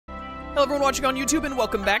Hello everyone watching on YouTube and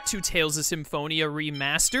welcome back to Tales of Symphonia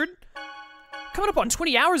Remastered. Coming up on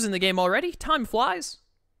 20 hours in the game already. Time flies.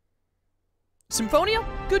 Symphonia?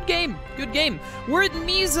 Good game. Good game. We're at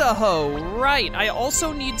Mizuho. Right. I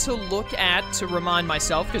also need to look at, to remind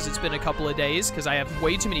myself, because it's been a couple of days, because I have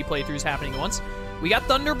way too many playthroughs happening at once. We got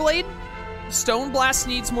Thunderblade. Stone Blast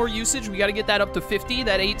needs more usage. We got to get that up to 50.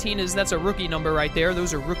 That 18 that's a rookie number right there.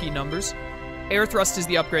 Those are rookie numbers. Air Thrust is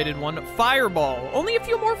the upgraded one. Fireball. Only a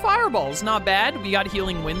few more fireballs. Not bad. We got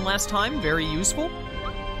Healing Wind last time. Very useful.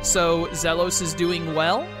 So Zelos is doing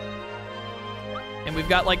well. And we've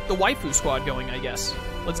got, like, the waifu squad going, I guess.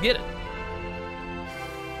 Let's get it.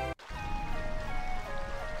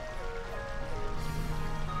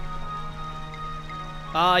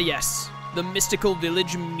 Ah, yes. The mystical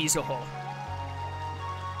village Mizuho.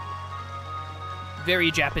 Very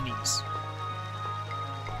Japanese.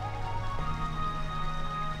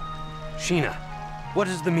 Sheena, what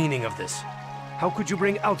is the meaning of this? How could you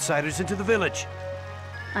bring outsiders into the village?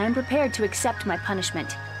 I am prepared to accept my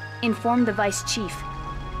punishment. Inform the Vice Chief.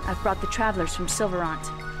 I've brought the travelers from Sylvarant.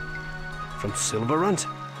 From Sylvarant?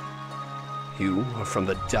 You are from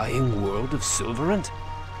the dying world of Sylvarant?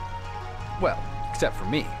 Well, except for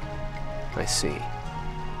me. I see.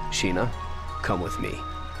 Sheena, come with me.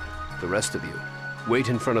 The rest of you, wait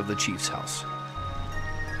in front of the chief's house.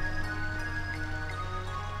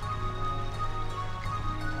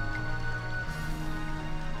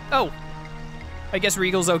 Oh. I guess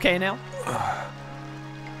Regal's okay now?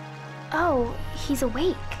 Oh, he's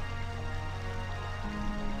awake.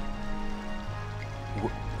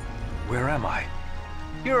 Where am I?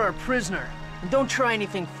 You're our prisoner, and don't try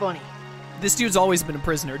anything funny. This dude's always been a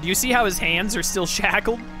prisoner. Do you see how his hands are still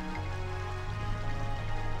shackled?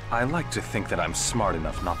 I like to think that I'm smart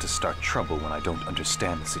enough not to start trouble when I don't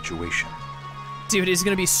understand the situation. Dude, it's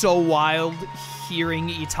gonna be so wild hearing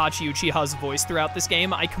Itachi Uchiha's voice throughout this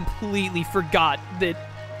game. I completely forgot that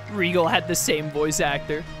Regal had the same voice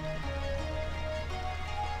actor.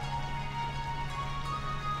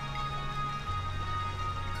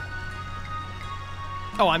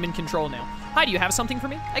 Oh, I'm in control now. Hi, do you have something for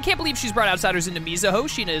me? I can't believe she's brought outsiders into Mizuho.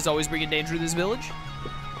 Sheena is always bringing danger to this village.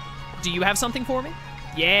 Do you have something for me?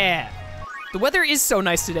 Yeah. The weather is so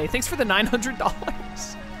nice today. Thanks for the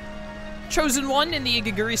 $900. Chosen one in the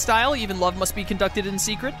Igaguri style. Even love must be conducted in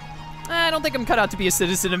secret. I don't think I'm cut out to be a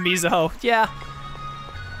citizen of Mizuho. Yeah.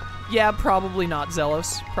 Yeah, probably not,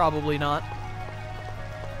 Zelos. Probably not.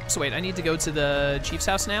 So wait, I need to go to the chief's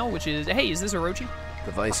house now, which is... Hey, is this Orochi?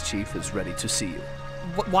 The Vice Chief is ready to see you.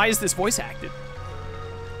 Why is this voice acted?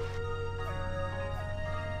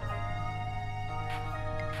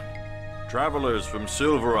 Travelers from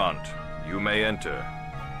Sylvarant, you may enter.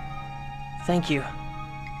 Thank you.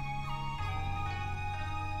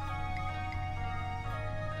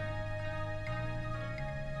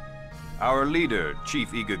 Our leader,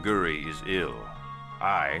 Chief Igaguri, is ill.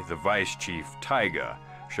 I, the Vice Chief Taiga,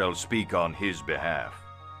 shall speak on his behalf.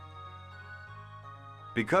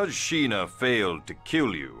 Because Sheena failed to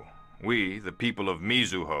kill you, we, the people of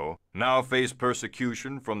Mizuho, now face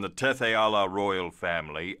persecution from the Tetheala royal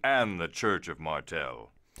family and the Church of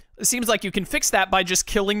Martel. It seems like you can fix that by just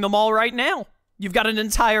killing them all right now. You've got an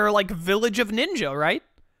entire, like, village of ninja, right?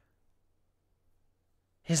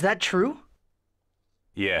 Is that true?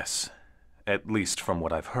 Yes, at least from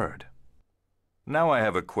what I've heard. Now I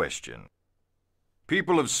have a question.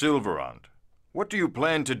 People of Sylvarant, what do you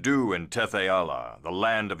plan to do in Tetheala, the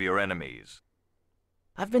land of your enemies?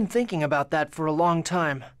 I've been thinking about that for a long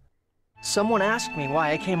time. Someone asked me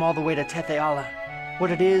why I came all the way to Tetheala, what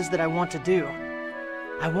it is that I want to do.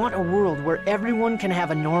 I want a world where everyone can have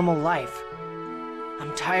a normal life.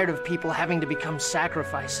 I'm tired of people having to become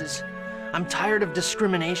sacrifices. I'm tired of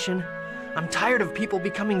discrimination. I'm tired of people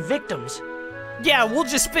becoming victims. Yeah, we'll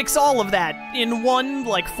just fix all of that in one,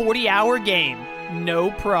 like, 40-hour game.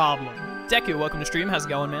 No problem. Deku, welcome to stream. How's it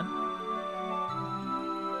going, man?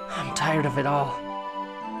 I'm tired of it all.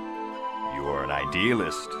 You are an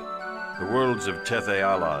idealist. The worlds of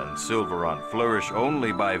Tetheala and Sylvarant flourish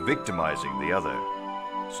only by victimizing the other.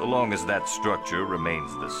 So long as that structure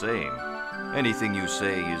remains the same, anything you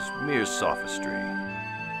say is mere sophistry.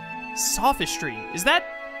 Sophistry? Is that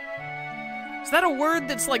a word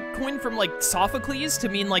that's, like, coined from, like, Sophocles to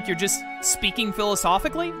mean, like, you're just speaking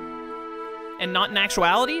philosophically? And not in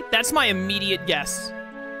actuality? That's my immediate guess,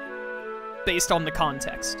 based on the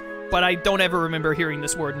context. But I don't ever remember hearing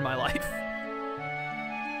this word in my life.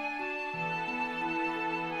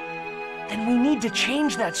 Then we need to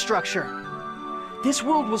change that structure. This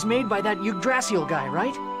world was made by that Yggdrasil guy,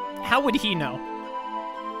 right? How would he know?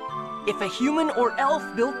 If a human or elf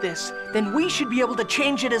built this, then we should be able to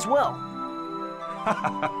change it as well.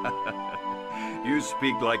 You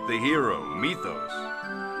speak like the hero, Mythos.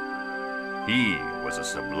 He was a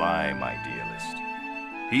sublime idealist.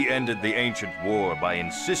 He ended the ancient war by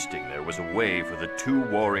insisting there was a way for the two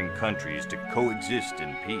warring countries to coexist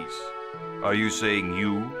in peace. Are you saying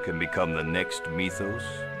you can become the next Mythos?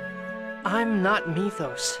 I'm not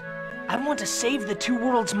Mythos. I want to save the two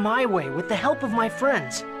worlds my way with the help of my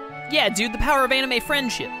friends. Yeah, dude, the power of anime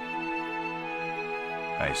friendship.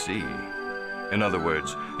 I see. In other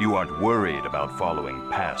words, you aren't worried about following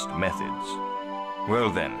past methods. Well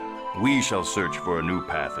then, we shall search for a new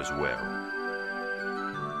path as well.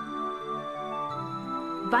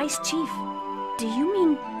 Vice Chief, do you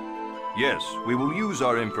mean... Yes, we will use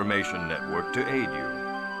our information network to aid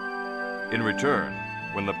you. In return,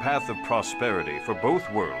 when the path of prosperity for both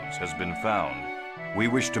worlds has been found, we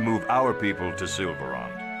wish to move our people to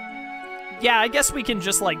Sylvarant. Yeah, I guess we can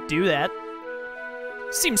just, like, do that.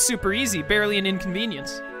 Seems super easy, barely an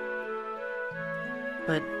inconvenience.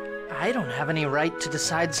 But I don't have any right to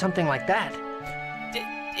decide something like that.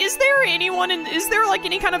 Is there is there, like,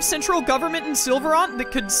 any kind of central government in Sylvarant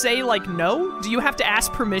that could say, like, no? Do you have to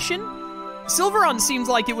ask permission? Sylvarant seems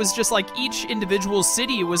like it was just, like, each individual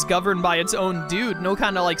city was governed by its own dude. No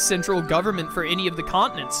kind of, like, central government for any of the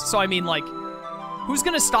continents. So, I mean, like, who's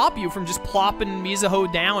gonna stop you from just plopping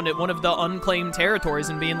Mizuho down at one of the unclaimed territories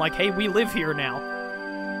and being like, hey, we live here now?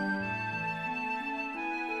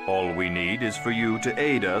 All we need is for you to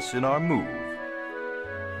aid us in our move.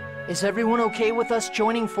 Is everyone okay with us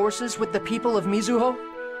joining forces with the people of Mizuho?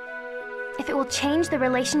 If it will change the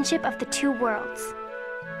relationship of the two worlds.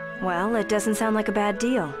 Well, it doesn't sound like a bad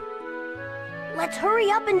deal. Let's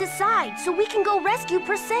hurry up and decide so we can go rescue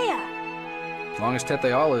Persea. As long as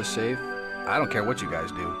Tetheala is safe, I don't care what you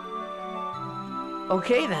guys do.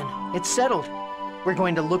 Okay then, it's settled. We're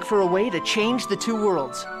going to look for a way to change the two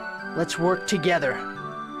worlds. Let's work together.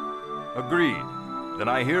 Agreed. Then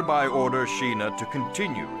I hereby order Sheena to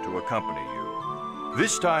continue to accompany you.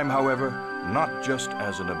 This time, however, not just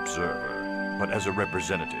as an observer, but as a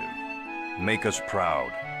representative. Make us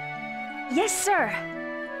proud. Yes, sir.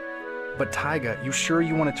 But Taiga, you sure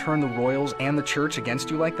you want to turn the royals and the church against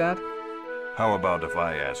you like that? How about if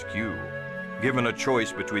I ask you? Given a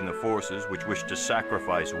choice between the forces which wish to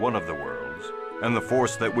sacrifice one of the worlds, and the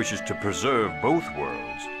force that wishes to preserve both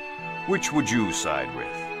worlds, which would you side with?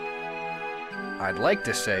 I'd like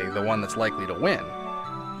to say the one that's likely to win,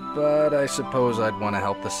 but I suppose I'd want to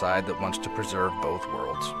help the side that wants to preserve both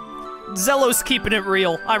worlds. Zello's keeping it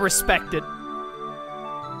real. I respect it.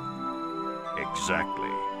 Exactly.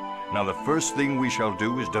 Now the first thing we shall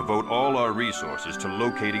do is devote all our resources to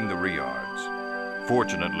locating the Riards.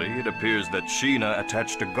 Fortunately, it appears that Sheena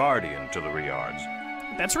attached a guardian to the Riards.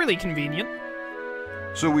 That's really convenient.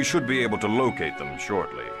 So we should be able to locate them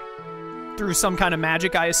shortly. Through some kind of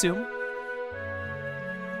magic, I assume?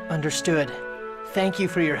 Understood. Thank you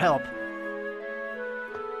for your help.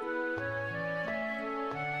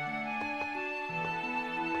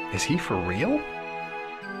 Is he for real?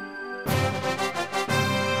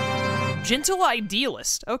 Gentle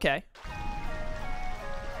idealist. Okay.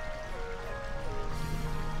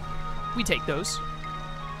 We take those.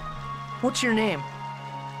 What's your name?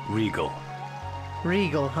 Regal.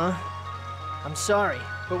 Regal, huh? I'm sorry,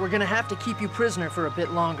 but we're gonna have to keep you prisoner for a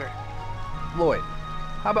bit longer. Lloyd,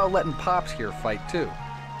 how about letting Pops here fight too?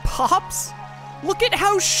 Pops? Look at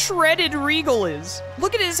how shredded Regal is.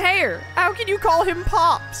 Look at his hair. How can you call him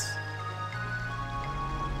Pops?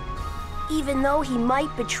 Even though he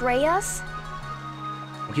might betray us?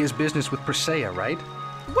 He has business with Persea, right?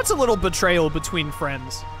 What's a little betrayal between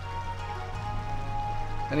friends?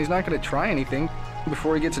 And he's not going to try anything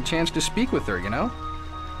before he gets a chance to speak with her, you know?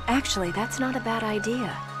 Actually, that's not a bad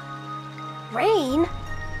idea. Rain?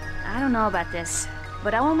 I don't know about this,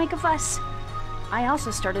 but I won't make a fuss. I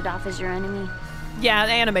also started off as your enemy. Yeah,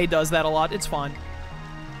 anime does that a lot. It's fine.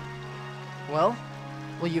 Well,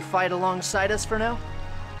 will you fight alongside us for now?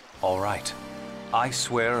 All right. I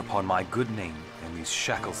swear upon my good name and these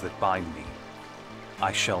shackles that bind me,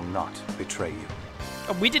 I shall not betray you.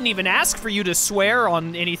 We didn't even ask for you to swear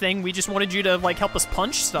on anything. We just wanted you to, like, help us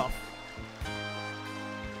punch stuff.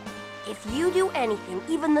 If you do anything,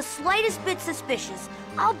 even the slightest bit suspicious,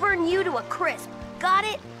 I'll burn you to a crisp. Got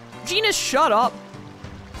it? Gina, shut up.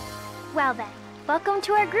 Well then, welcome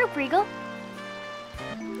to our group, Regal.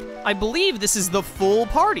 I believe this is the full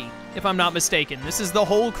party, if I'm not mistaken. This is the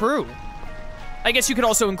whole crew. I guess you could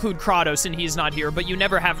also include Kratos, and he's not here, but you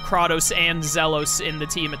never have Kratos and Zelos in the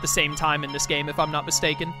team at the same time in this game, if I'm not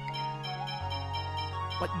mistaken.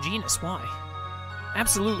 What? Genus, why?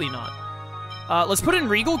 Absolutely not. Let's put in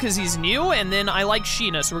Regal because he's new, and then I like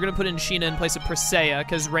Sheena, so we're going to put in Sheena in place of Presea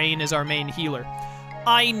because Rain is our main healer.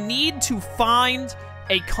 I need to find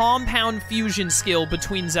a compound fusion skill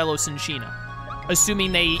between Zelos and Sheena,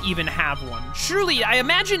 assuming they even have one. Surely, I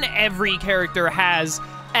imagine every character has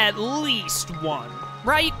at least one,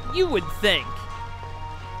 right? You would think.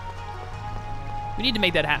 We need to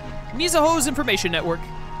make that happen. Mizuho's Information Network.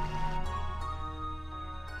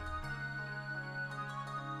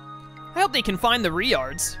 I hope they can find the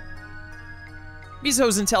Riards.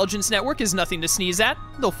 Mizuho's intelligence network is nothing to sneeze at.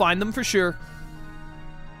 They'll find them for sure.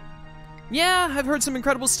 Yeah, I've heard some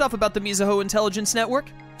incredible stuff about the Mizuho intelligence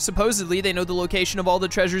network. Supposedly, they know the location of all the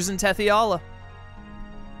treasures in Tethiala.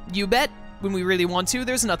 You bet. When we really want to,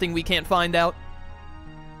 there's nothing we can't find out.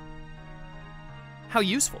 How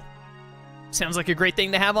useful. Sounds like a great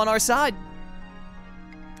thing to have on our side.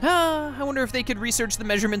 I wonder if they could research the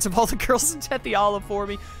measurements of all the girls in Tethiala for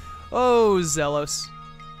me. Oh, Zelos.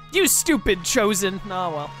 You stupid Chosen. Oh,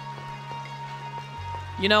 well.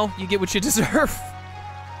 You know, you get what you deserve.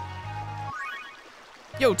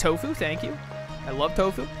 Yo, Tofu, thank you. I love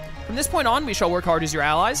Tofu. From this point on, we shall work hard as your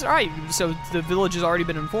allies. All right, so the village has already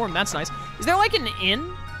been informed. That's nice. Is there like an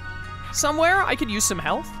inn somewhere I could use some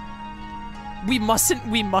health? We mustn't.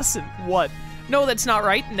 What? No, that's not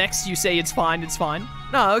right. Next, you say it's fine, it's fine.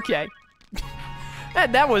 No, okay.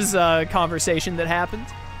 that was a conversation that happened.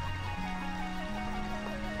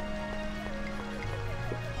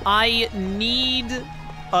 I need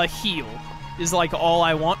a heal, is like all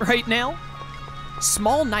I want right now.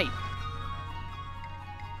 Small Knight.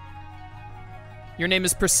 Your name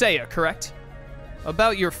is Presea, correct?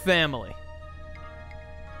 About your family.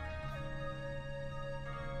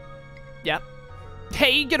 Yep.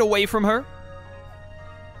 Hey, get away from her.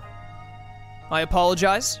 I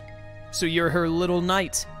apologize. So you're her little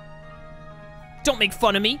knight. Don't make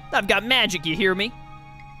fun of me. I've got magic, you hear me?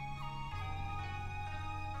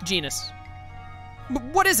 Genus.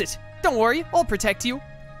 What is it? Don't worry, I'll protect you.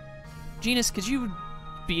 Genus, could you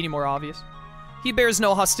be any more obvious? He bears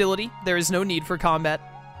no hostility. There is no need for combat.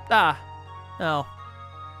 Ah. Oh.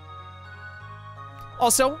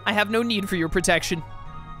 Also, I have no need for your protection.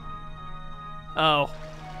 Oh.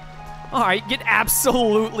 Alright, get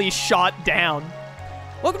absolutely shot down.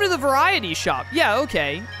 Welcome to the variety shop. Yeah,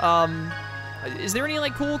 okay. Is there any,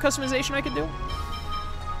 like, cool customization I could do?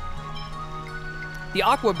 The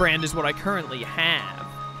Aqua brand is what I currently have.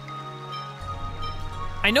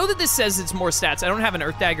 I know that this says it's more stats. I don't have an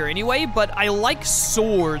Earth Dagger anyway, but I like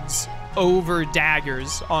swords over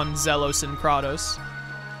daggers on Zelos and Kratos.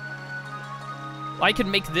 I could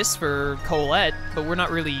make this for Colette, but we're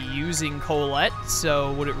not really using Colette,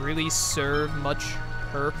 so would it really serve much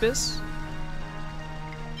purpose?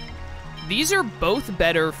 These are both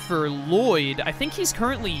better for Lloyd. I think he's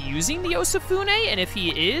currently using the Osafune, and if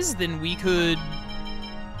he is, then we could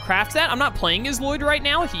craft that. I'm not playing as Lloyd right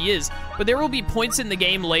now, he is, but there will be points in the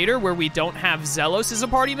game later where we don't have Zelos as a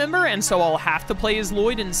party member, and so I'll have to play as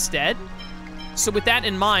Lloyd instead. So with that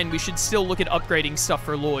in mind, we should still look at upgrading stuff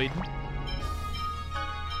for Lloyd.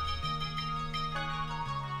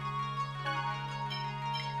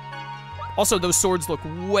 Also, those swords look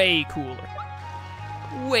way cooler.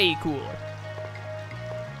 Way cooler.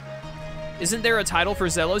 Isn't there a title for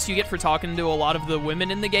Zelos you get for talking to a lot of the women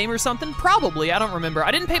in the game or something? Probably, I don't remember. I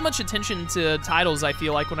didn't pay much attention to titles, I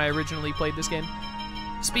feel like, when I originally played this game.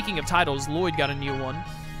 Speaking of titles, Lloyd got a new one.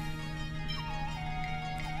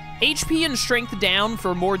 HP and strength down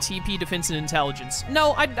for more TP, defense, and intelligence.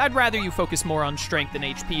 No, I'd rather you focus more on strength than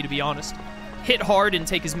HP, to be honest. Hit hard and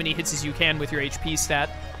take as many hits as you can with your HP stat.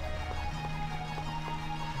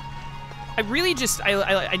 I really just,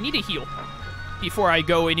 I need a heal before I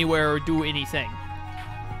go anywhere or do anything.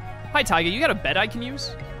 Hi, Taiga, you got a bed I can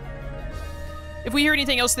use? If we hear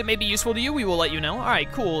anything else that may be useful to you, we will let you know. All right,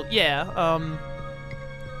 cool, yeah,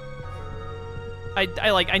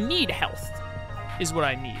 I need health, is what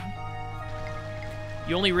I need.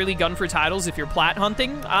 You only really gun for titles if you're plat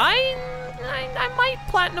hunting? I might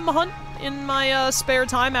platinum hunt in my spare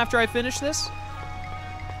time after I finish this.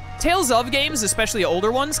 Tales of games, especially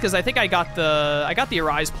older ones, because I think I got the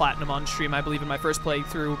Arise Platinum on stream, I believe, in my first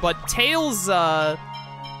playthrough. But Tales, the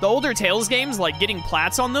older Tales games, like getting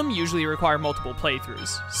plats on them, usually require multiple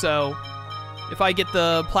playthroughs. So if I get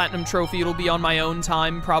the Platinum trophy, it'll be on my own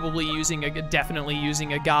time, probably definitely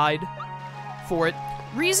using a guide for it.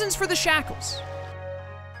 Reasons for the shackles.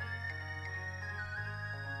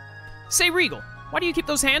 Say, Regal, why do you keep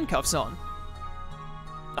those handcuffs on?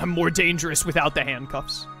 I'm more dangerous without the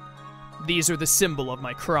handcuffs. These are the symbol of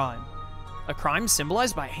my crime. A crime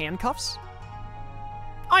symbolized by handcuffs?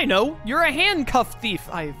 I know, you're a handcuff thief.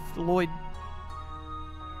 Lloyd.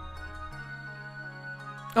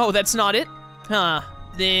 Oh, that's not it? Huh.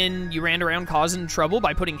 Then you ran around causing trouble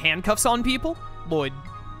by putting handcuffs on people? Lloyd.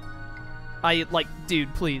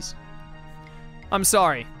 Dude, please. I'm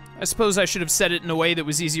sorry. I suppose I should have said it in a way that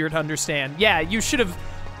was easier to understand. Yeah, you should have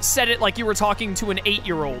said it like you were talking to an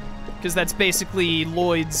 8-year-old, because that's basically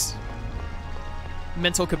Lloyd's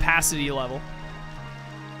mental capacity level.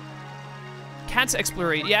 Cat's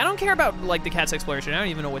exploration. Yeah, I don't care about, like, the cat's exploration. I don't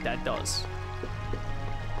even know what that does.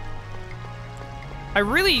 I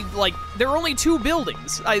really, like, there are only 2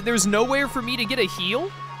 buildings. There's nowhere for me to get a heal?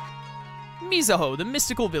 Mizuho, the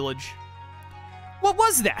mystical village. What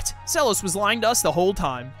was that? Zelos was lying to us the whole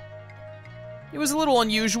time. It was a little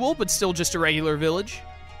unusual, but still just a regular village.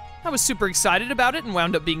 I was super excited about it and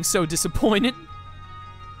wound up being so disappointed.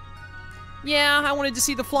 Yeah, I wanted to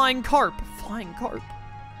see the flying carp. Flying carp?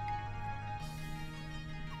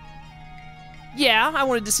 Yeah, I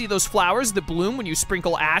wanted to see those flowers that bloom when you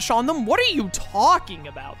sprinkle ash on them. What are you talking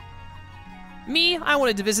about? Me, I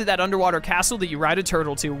wanted to visit that underwater castle that you ride a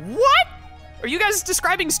turtle to. What? Are you guys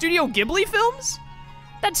describing Studio Ghibli films?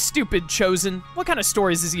 That's stupid, Chosen. What kind of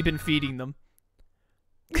stories has he been feeding them?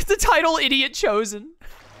 The title, Idiot Chosen.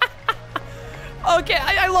 Okay,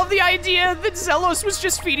 I love the idea that Zelos was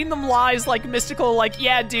just feeding them lies, like mystical, like,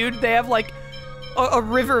 yeah, dude, they have like a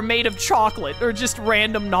river made of chocolate, or just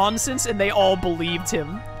random nonsense, and they all believed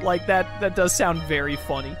him. Like, that does sound very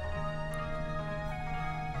funny.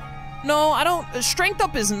 No, I don't, strength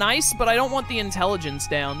up is nice, but I don't want the intelligence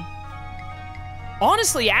down.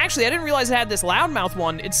 Honestly, actually, I didn't realize I had this loudmouth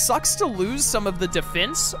one. It sucks to lose some of the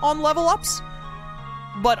defense on level ups,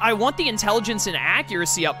 but I want the intelligence and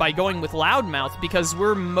accuracy up by going with loudmouth, because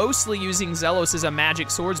we're mostly using Zelos as a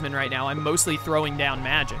magic swordsman right now. I'm mostly throwing down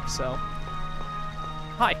magic, so.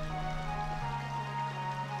 Hi.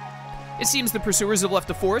 It seems the pursuers have left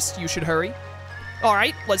the forest. You should hurry. All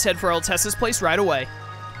right, let's head for Altessa's place right away.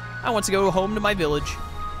 I want to go home to my village.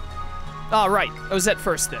 All right, Ozette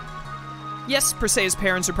first then. Yes, Persea's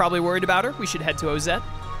parents are probably worried about her. We should head to Ozette.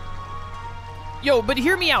 Yo, but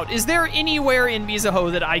hear me out. Is there anywhere in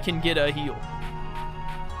Mizuho that I can get a heal?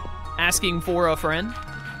 Asking for a friend.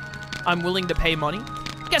 I'm willing to pay money.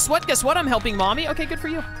 Guess what? Guess what? I'm helping mommy. Okay, good for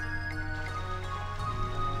you.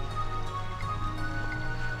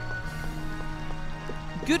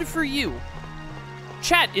 Good for you.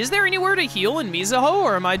 Chat, is there anywhere to heal in Mizuho,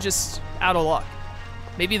 or am I just out of luck?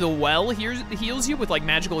 Maybe the well heals you with, like,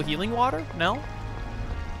 magical healing water? No?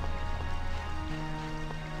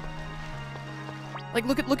 Like,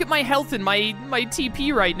 look at my health and my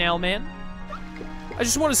TP right now, man. I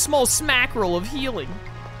just want a small smack roll of healing.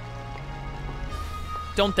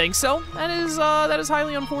 Don't think so? That is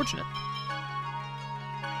highly unfortunate.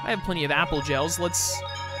 I have plenty of apple gels. Let's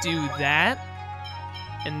do that.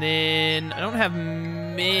 And then, I don't have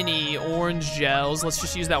many orange gels. Let's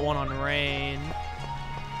just use that one on Rain.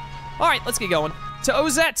 All right, let's get going. To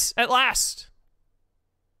Ozette, at last.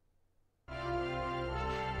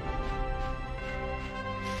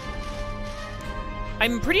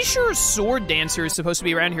 I'm pretty sure Sword Dancer is supposed to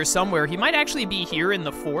be around here somewhere. He might actually be here in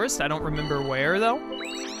the forest. I don't remember where, though.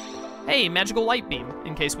 Hey, magical light beam,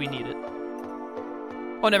 in case we need it.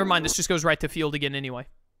 Oh, never mind. This just goes right to field again anyway.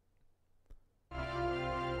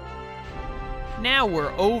 Now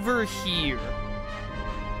we're over here.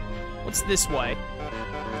 What's this way?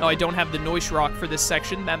 Oh, I don't have the Noise Rock for this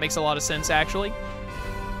section. That makes a lot of sense, actually.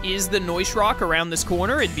 Is the Noise Rock around this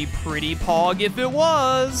corner? It'd be pretty pog if it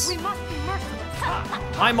was. We must be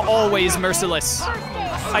merciless. I'm always merciless.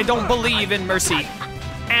 I don't believe in mercy.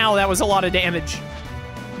 Ow, that was a lot of damage.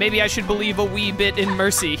 Maybe I should believe a wee bit in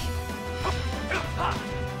mercy.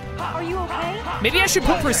 Are you okay? Maybe I should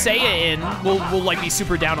put Persea in. We'll like be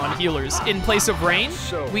super down on healers. In place of Rain,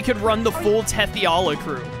 we could run the full Tethiala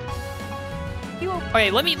crew. Okay,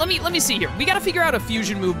 let me see here. We gotta figure out a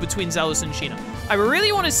fusion move between Zelos and Sheena. I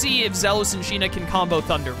really want to see if Zelos and Sheena can combo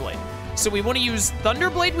Thunderblade. So we want to use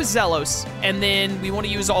Thunderblade with Zelos, and then we want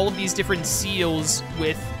to use all of these different seals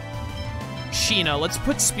with Sheena. Let's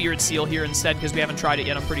put Spirit Seal here instead, because we haven't tried it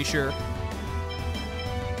yet, I'm pretty sure.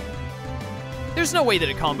 There's no way that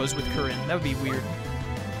it combos with Corinne. That would be weird.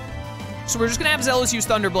 So we're just gonna have Zelos use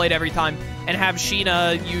Thunderblade every time, and have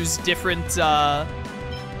Sheena use different,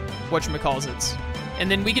 whatchamacallits. And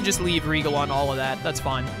then we can just leave Regal on all of that. That's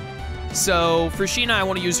fine. So for Sheena, I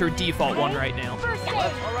want to use her default one right now. All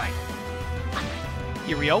right.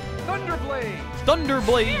 Here we go. Thunderblade.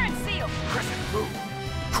 Thunderblade. Seal. Crescent move.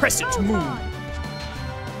 Crescent move.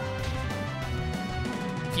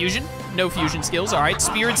 Fusion? No fusion skills. All right.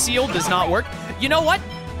 Spirit Seal does not work. You know what?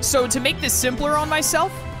 So to make this simpler on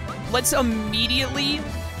myself, let's immediately,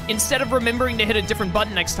 instead of remembering to hit a different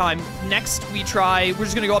button next time, we're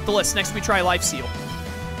just gonna go up the list. Next we try Life Seal.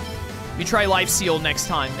 We try Life Seal next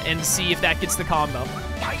time and see if that gets the combo.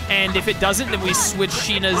 And if it doesn't, then we switch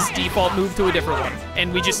Sheena's default move to a different one.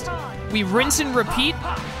 And we rinse and repeat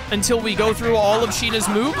until we go through all of Sheena's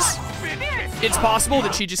moves. It's possible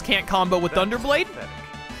that she just can't combo with Thunderblade,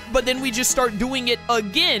 but then we just start doing it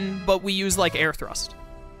again, but we use like Air Thrust.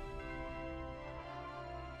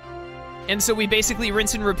 And so we basically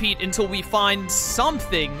rinse and repeat until we find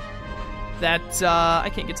something that,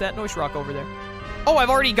 I can't get to that Noise Rock over there. Oh,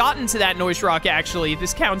 I've already gotten to that Noise Rock, actually.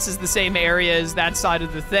 This counts as the same area as that side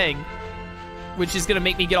of the thing, which is gonna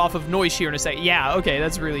make me get off of Noise here in a second. Yeah, okay,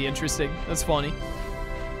 that's really interesting. That's funny.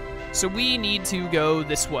 So we need to go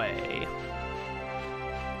this way.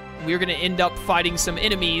 We're gonna end up fighting some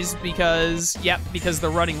enemies because, because the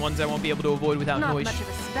running ones I won't be able to avoid without Noise. Not much of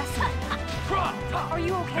a specimen. Are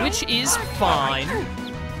you okay? Which is fine.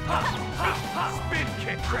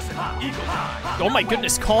 Oh my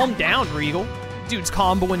goodness, calm down, Regal. Dude's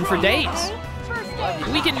comboing for days.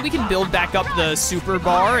 We can build back up the super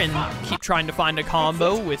bar and keep trying to find a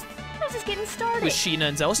combo with This is getting started. Sheena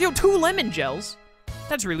and Zealous. Yo, 2 lemon gels.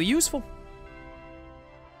 That's really useful.